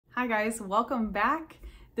Hi guys, welcome back.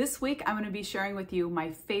 This week I'm going to be sharing with you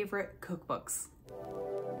my favorite cookbooks.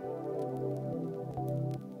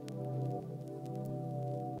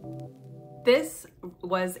 This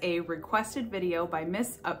was a requested video by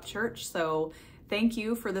Miss Upchurch, so thank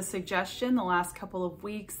you for the suggestion. The last couple of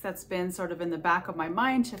weeks that's been sort of in the back of my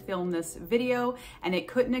mind to film this video, and it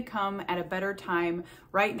couldn't have come at a better time.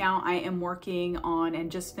 Right now I am working on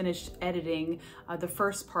and just finished editing the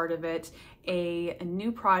first part of it, a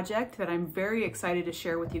new project that I'm very excited to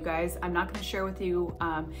share with you guys. I'm not going to share with you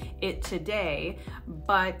it today,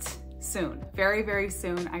 but soon, very, very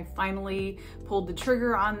soon. I finally pulled the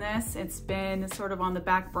trigger on this. It's been sort of on the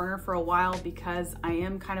back burner for a while because I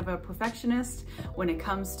am kind of a perfectionist when it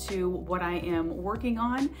comes to what I am working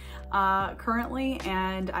on currently.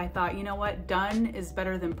 And I thought, you know what, done is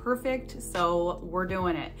better than perfect. So we're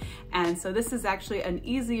doing it. And so this is actually an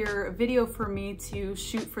easier video for me to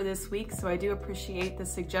shoot for this week. So I do appreciate the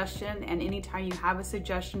suggestion. And anytime you have a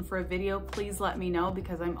suggestion for a video, please let me know,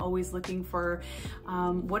 because I'm always looking for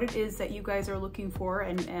what it is that you guys are looking for,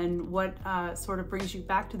 and what sort of brings you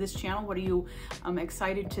back to this channel. What are you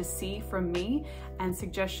excited to see from me? And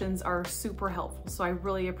suggestions are super helpful. So I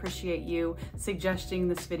really appreciate you suggesting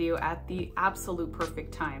this video at the absolute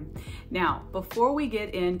perfect time. Now, before we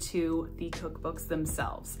get into the cookbooks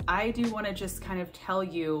themselves, I do want to just kind of tell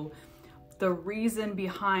you the reason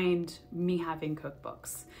behind me having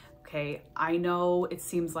cookbooks. Okay, I know it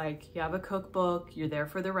seems like you have a cookbook, you're there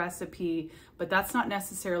for the recipe, but that's not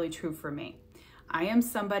necessarily true for me. I am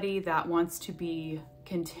somebody that wants to be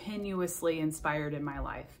continuously inspired in my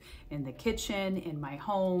life, in the kitchen, in my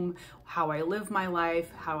home, how I live my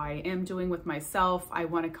life, how I am doing with myself. I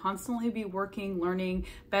want to constantly be working, learning,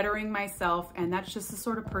 bettering myself, and that's just the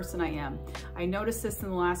sort of person I am. I noticed this in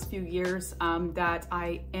the last few years that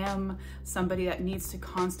I am somebody that needs to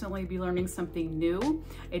constantly be learning something new.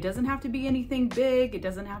 It doesn't have to be anything big, it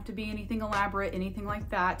doesn't have to be anything elaborate, anything like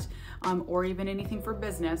that, or even anything for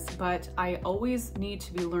business, but I always need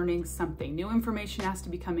to be learning something. New information has to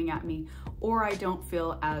be coming at me, or I don't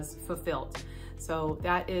feel as fulfilled. So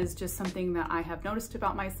that is just something that I have noticed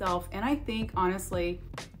about myself. And I think, honestly,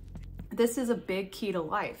 this is a big key to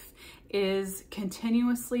life, is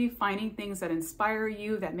continuously finding things that inspire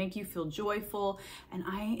you, that make you feel joyful. And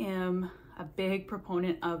I am a big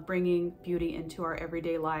proponent of bringing beauty into our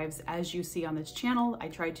everyday lives. As you see on this channel, I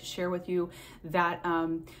tried to share with you that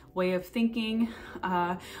way of thinking,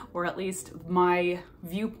 or at least my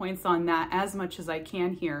viewpoints on that as much as I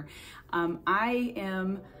can here. I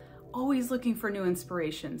am always looking for new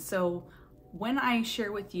inspiration. So when I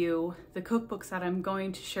share with you the cookbooks that I'm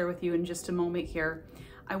going to share with you in just a moment here,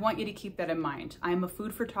 I want you to keep that in mind. I'm a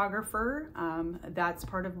food photographer. That's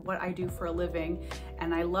part of what I do for a living.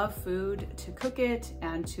 And I love food, to cook it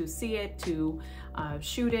and to see it, to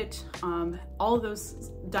shoot it, all of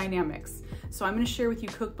those dynamics. So I'm gonna share with you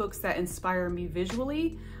cookbooks that inspire me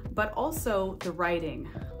visually, but also the writing.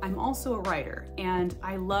 I'm also a writer, and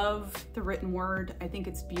I love the written word. I think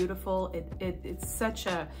it's beautiful. It's such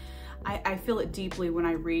a, I feel it deeply when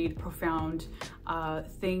I read profound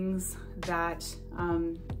things that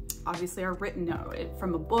obviously are written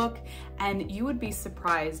from a book. And you would be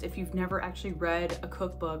surprised, if you've never actually read a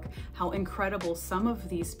cookbook, how incredible some of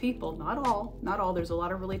these people, not all, there's a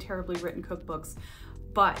lot of really terribly written cookbooks,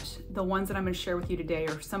 but the ones that I'm going to share with you today,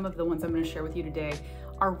 or some of the ones I'm going to share with you today,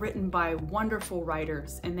 are written by wonderful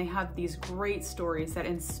writers, and they have these great stories that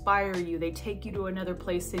inspire you. They take you to another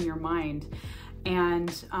place in your mind.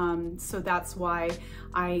 And so that's why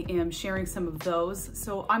I am sharing some of those.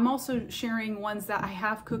 So I'm also sharing ones that I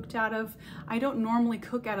have cooked out of. I don't normally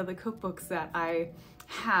cook out of the cookbooks that I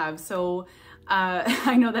have. So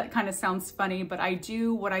I know that kind of sounds funny, but I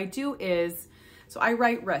do, what I do is, so I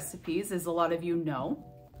write recipes, as a lot of you know,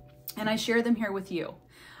 and I share them here with you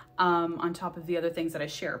on top of the other things that I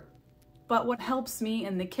share. But what helps me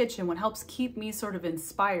in the kitchen, what helps keep me sort of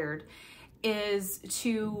inspired, is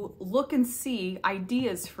to look and see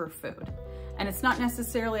ideas for food. And it's not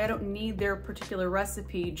necessarily, I don't need their particular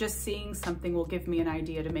recipe, just seeing something will give me an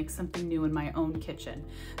idea to make something new in my own kitchen.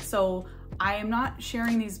 So I am not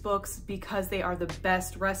sharing these books because they are the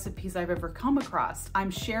best recipes I've ever come across.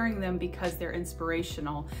 I'm sharing them because they're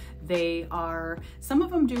inspirational. They are, some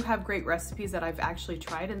of them do have great recipes that I've actually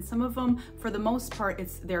tried, and some of them, for the most part,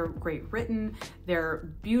 they're great written,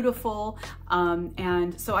 they're beautiful,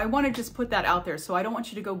 and so I want to just put that out there. So I don't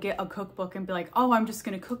want you to go get a cookbook and be like, oh, I'm just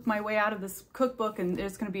going to cook my way out of this cookbook and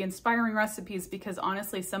there's going to be inspiring recipes, because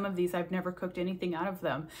honestly, some of these I've never cooked anything out of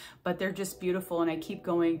them, but they're just beautiful, and I keep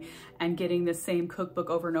going and getting the same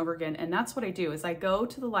cookbook over and over again. And that's what I do, is I go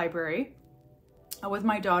to the library with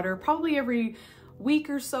my daughter probably every week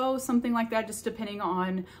or so, something like that, just depending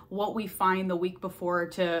on what we find the week before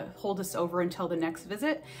to hold us over until the next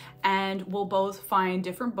visit. And we'll both find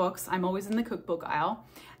different books. I'm always in the cookbook aisle.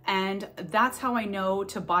 And that's how I know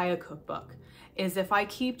to buy a cookbook, is if I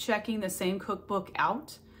keep checking the same cookbook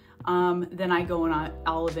out, then I go and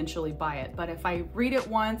I'll eventually buy it. But if I read it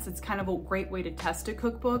once, it's kind of a great way to test a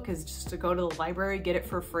cookbook, is just to go to the library, get it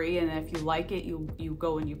for free, and if you like it, you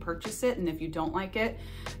go and you purchase it, and if you don't like it,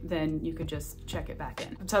 then you could just check it back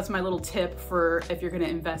in. So that's my little tip for if you're gonna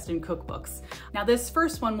invest in cookbooks. Now this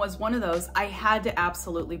first one was one of those I had to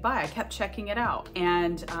absolutely buy. I kept checking it out,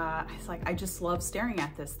 and I was like, I just love staring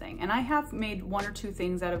at this thing. And I have made one or two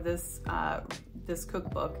things out of this this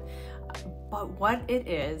cookbook, but what it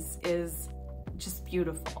is just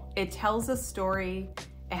beautiful. It tells a story.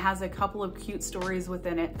 It has a couple of cute stories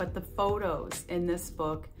within it, but the photos in this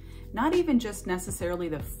book, not even just necessarily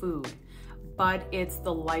the food, but it's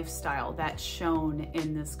the lifestyle that's shown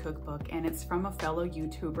in this cookbook. And it's from a fellow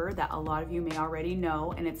YouTuber that a lot of you may already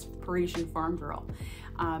know, and it's Parisian Farm Girl.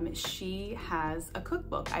 She has a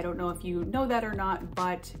cookbook. I don't know if you know that or not,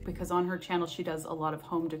 but because on her channel, she does a lot of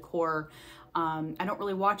home decor. I don't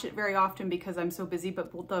really watch it very often because I'm so busy,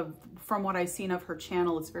 but from what I've seen of her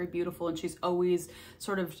channel, it's very beautiful, and she's always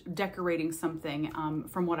sort of decorating something,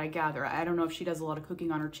 from what I gather. I don't know if she does a lot of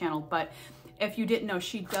cooking on her channel, but if you didn't know,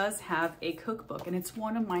 she does have a cookbook, and it's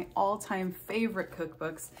one of my all-time favorite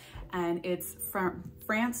cookbooks, and it's From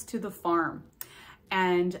France to the Farm.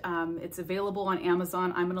 And it's available on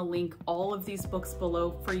Amazon. I'm gonna link all of these books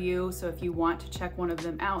below for you. So if you want to check one of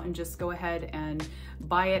them out and just go ahead and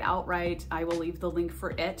buy it outright, I will leave the link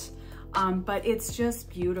for it. But it's just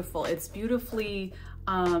beautiful. It's beautifully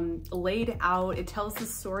laid out. It tells the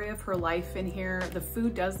story of her life in here. The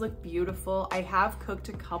food does look beautiful. I have cooked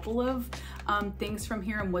a couple of things from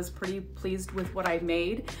here and was pretty pleased with what I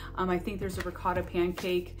made. I think there's a ricotta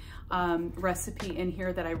pancake recipe in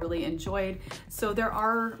here that I really enjoyed. So there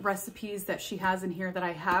are recipes that she has in here that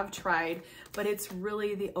I have tried, but it's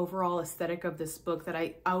really the overall aesthetic of this book that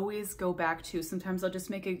I always go back to. Sometimes I'll just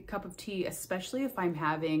make a cup of tea, especially if I'm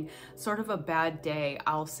having sort of a bad day.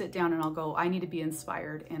 I'll sit down and I'll go, I need to be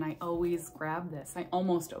inspired, and I always grab this. I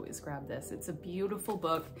almost always grab this. It's a beautiful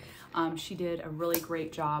book. She did a really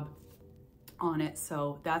great job on it.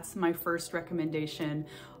 So that's my first recommendation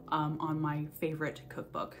on my favorite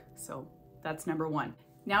cookbook. So that's number one.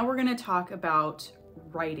 Now we're gonna talk about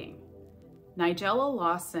writing. Nigella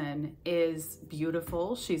Lawson is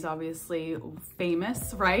beautiful. She's obviously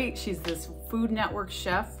famous, right? She's this Food Network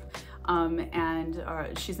chef, and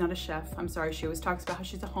she's not a chef. I'm sorry, she always talks about how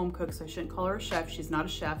she's a home cook, so I shouldn't call her a chef. She's not a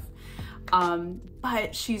chef,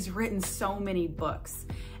 but she's written so many books.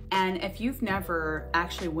 And if you've never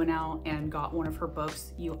actually went out and got one of her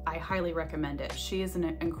books, I highly recommend it. She is an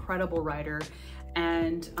incredible writer,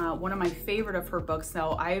 and one of my favorite of her books,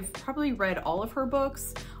 though, I've probably read all of her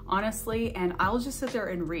books, honestly, and I'll just sit there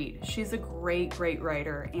and read. She's a great, great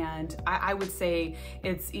writer, and I would say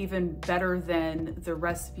it's even better than the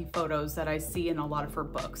recipe photos that I see in a lot of her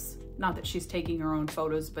books. Not that she's taking her own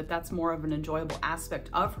photos, but that's more of an enjoyable aspect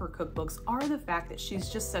of her cookbooks, are the fact that she's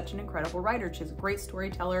just such an incredible writer. She's a great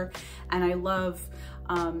storyteller, and I love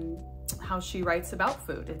how she writes about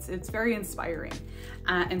food. It's very inspiring.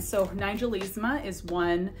 And so Nigellisma is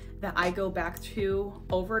one that I go back to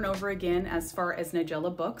over and over again as far as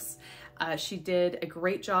Nigella books. She did a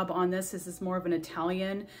great job on this. This is more of an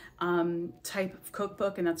Italian type of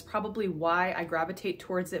cookbook, and that's probably why I gravitate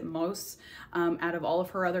towards it most out of all of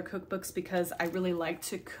her other cookbooks, because I really like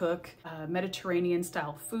to cook Mediterranean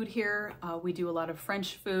style food here. We do a lot of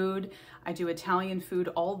French food. I do Italian food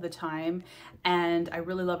all the time, and I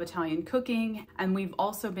really love Italian cooking. And we've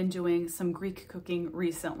also been doing some Greek cooking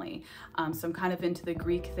recently. So I'm kind of into the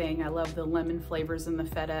Greek thing. I love the lemon flavors and the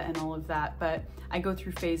feta and all of that, but I go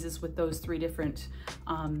through phases with those three different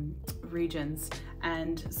regions.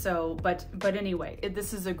 And so, but anyway,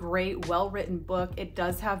 this is a great, well-written book. It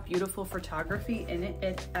does have beautiful photography in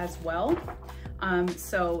it as well.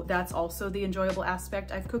 So that's also the enjoyable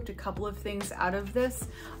aspect. I've cooked a couple of things out of this,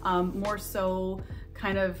 more so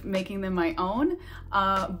kind of making them my own.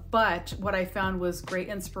 But what I found was great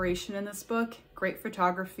inspiration in this book, great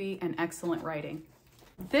photography, and excellent writing.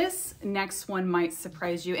 This next one might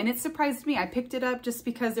surprise you, and it surprised me. I picked it up just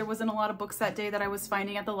because there wasn't a lot of books that day that I was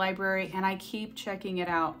finding at the library, and I keep checking it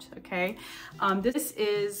out, okay? This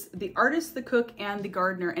is The Artist, the Cook, and the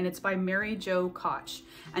Gardener, and it's by Mary Jo Koch.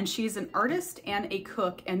 And she's an artist and a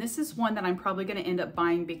cook, and this is one that I'm probably gonna end up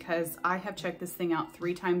buying because I have checked this thing out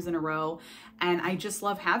 3 times in a row, and I just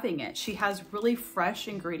love having it. She has really fresh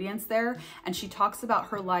ingredients there, and she talks about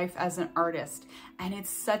her life as an artist. And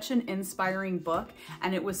it's such an inspiring book,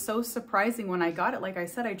 and it was so surprising when I got it. Like I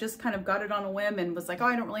said, I just kind of got it on a whim and was like, oh,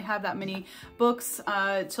 I don't really have that many books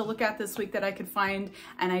to look at this week that I could find,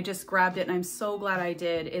 and I just grabbed it, and I'm so glad I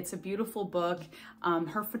did. It's a beautiful book.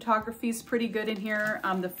 Her photography is pretty good in here.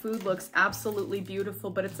 The food looks absolutely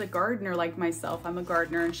beautiful, but it's a gardener like myself. I'm a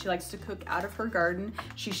gardener, and she likes to cook out of her garden.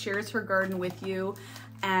 She shares her garden with you,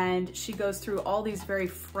 and she goes through all these very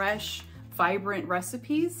fresh, vibrant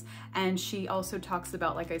recipes. And she also talks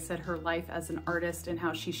about, like I said, her life as an artist and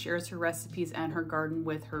how she shares her recipes and her garden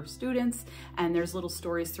with her students. And there's little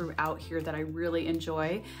stories throughout here that I really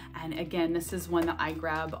enjoy. And again, this is one that I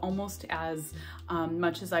grab almost as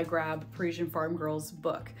much as I grab Parisian Farm Girl's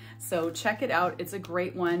book. So check it out. It's a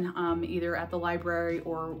great one, either at the library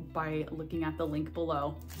or by looking at the link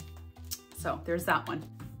below. So there's that one.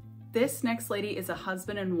 This next lady is a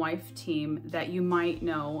husband and wife team that you might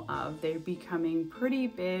know of. They're becoming pretty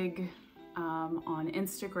big on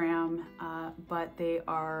Instagram, but they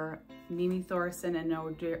are Mimi Thoresen and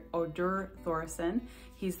Odur Thoresen.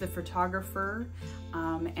 He's the photographer,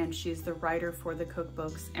 and she's the writer for the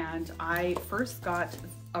cookbooks. And I first got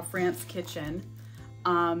a France Kitchen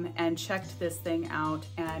and checked this thing out,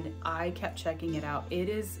 and I kept checking it out. It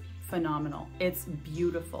is phenomenal. It's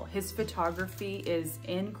beautiful. His photography is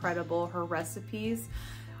incredible. Her recipes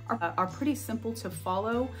are pretty simple to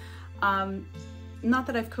follow. Not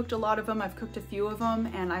that I've cooked a lot of them, I've cooked a few of them,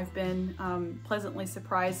 and I've been pleasantly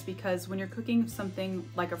surprised because when you're cooking something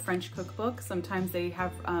like a French cookbook, sometimes they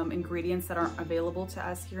have ingredients that aren't available to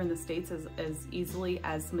us here in the States as easily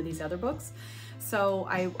as some of these other books. So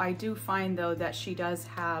I do find though that she does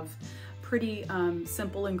have pretty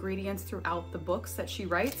simple ingredients throughout the books that she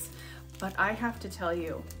writes, but I have to tell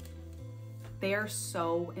you, they are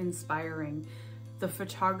so inspiring. The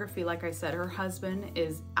photography, like I said, her husband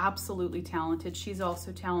is absolutely talented. She's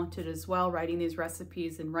also talented as well, writing these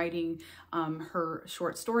recipes and writing her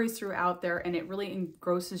short stories throughout there, and it really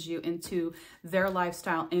engrosses you into their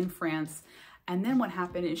lifestyle in France. And then what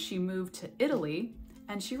happened is she moved to Italy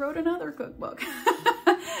and she wrote another cookbook.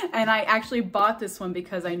 And I actually bought this one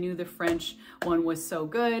because I knew the French one was so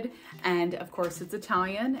good. And of course it's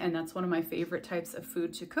Italian, and that's one of my favorite types of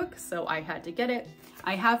food to cook, so I had to get it.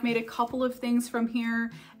 I have made a couple of things from here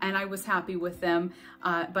and I was happy with them,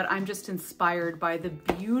 but I'm just inspired by the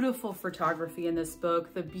beautiful photography in this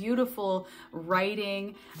book, the beautiful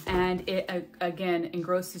writing, and it again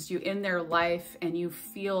engrosses you in their life, and you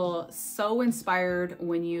feel so inspired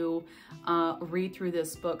when you read through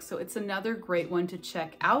this book. So it's another great one to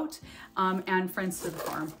check out. And Friends to the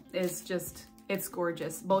Farm is just, it's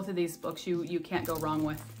gorgeous. Both of these books you can't go wrong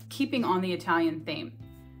with. Keeping on the Italian theme.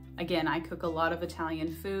 Again, I cook a lot of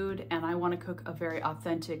Italian food, and I want to cook a very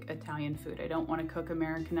authentic Italian food. I don't want to cook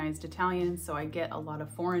Americanized Italian, so I get a lot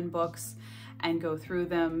of foreign books and go through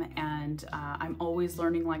them, and I'm always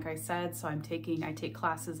learning, like I said, so I take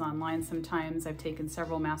classes online sometimes. I've taken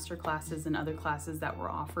several master classes and other classes that were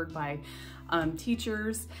offered by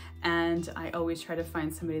teachers, and I always try to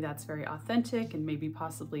find somebody that's very authentic and maybe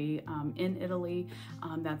possibly in Italy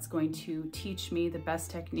that's going to teach me the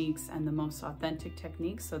best techniques and the most authentic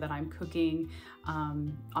techniques so that I'm cooking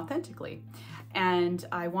authentically. And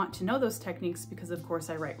I want to know those techniques because of course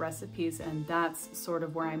I write recipes, and that's sort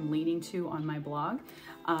of where I'm leaning to on my blog,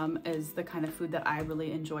 is the kind of food that I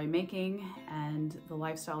really enjoy making and the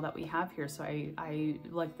lifestyle that we have here. So I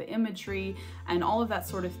like the imagery and all of that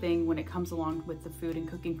sort of thing when it comes along with the food and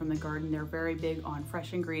cooking from the garden. They're very big on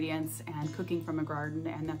fresh ingredients and cooking from a garden,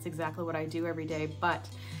 and that's exactly what I do every day. But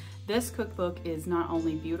this cookbook is not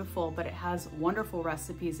only beautiful, but it has wonderful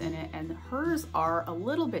recipes in it, and hers are a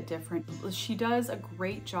little bit different. She does a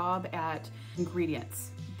great job at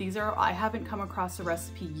ingredients. I haven't come across a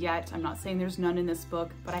recipe yet. I'm not saying there's none in this book,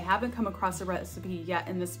 but I haven't come across a recipe yet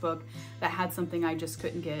in this book that had something I just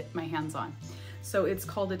couldn't get my hands on. So it's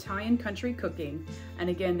called Italian Country Cooking. And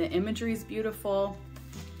again, the imagery is beautiful.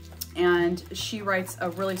 And she writes a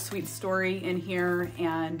really sweet story in here,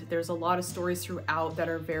 and there's a lot of stories throughout that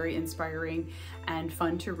are very inspiring and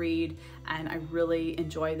fun to read, and I really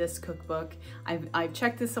enjoy this cookbook. I've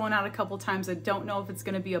checked this one out a couple times. I don't know if it's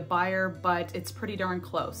going to be a buyer, but it's pretty darn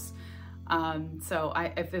close. So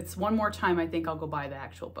if it's one more time, I think I'll go buy the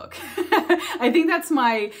actual book. I think that's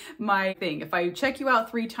my thing. If I check you out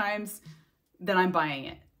 3 times, then I'm buying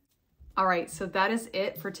it. All right, so that is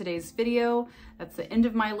it for today's video. That's the end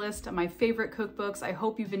of my list of my favorite cookbooks. I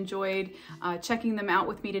hope you've enjoyed checking them out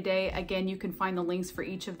with me today. Again, you can find the links for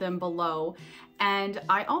each of them below. And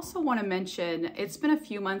I also want to mention, it's been a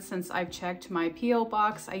few months since I've checked my P.O.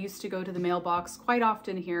 box. I used to go to the mailbox quite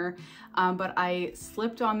often here, but I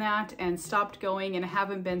slipped on that and stopped going, and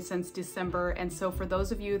haven't been since December. And so for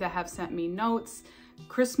those of you that have sent me notes,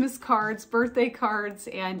 Christmas cards, birthday cards,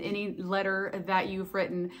 and any letter that you've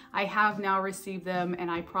written, I have now received them, and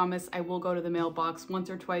I promise I will go to the mailbox once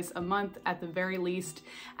or twice a month at the very least.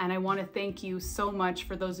 And I want to thank you so much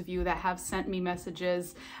for those of you that have sent me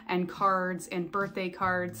messages and cards and birthday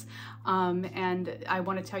cards. And I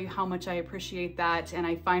want to tell you how much I appreciate that. And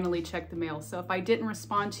I finally checked the mail. So if I didn't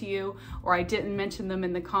respond to you, or I didn't mention them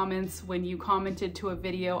in the comments when you commented to a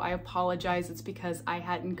video, I apologize. It's because I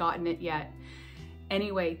hadn't gotten it yet.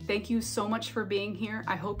 Anyway, thank you so much for being here.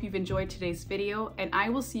 I hope you've enjoyed today's video, and I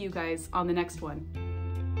will see you guys on the next one.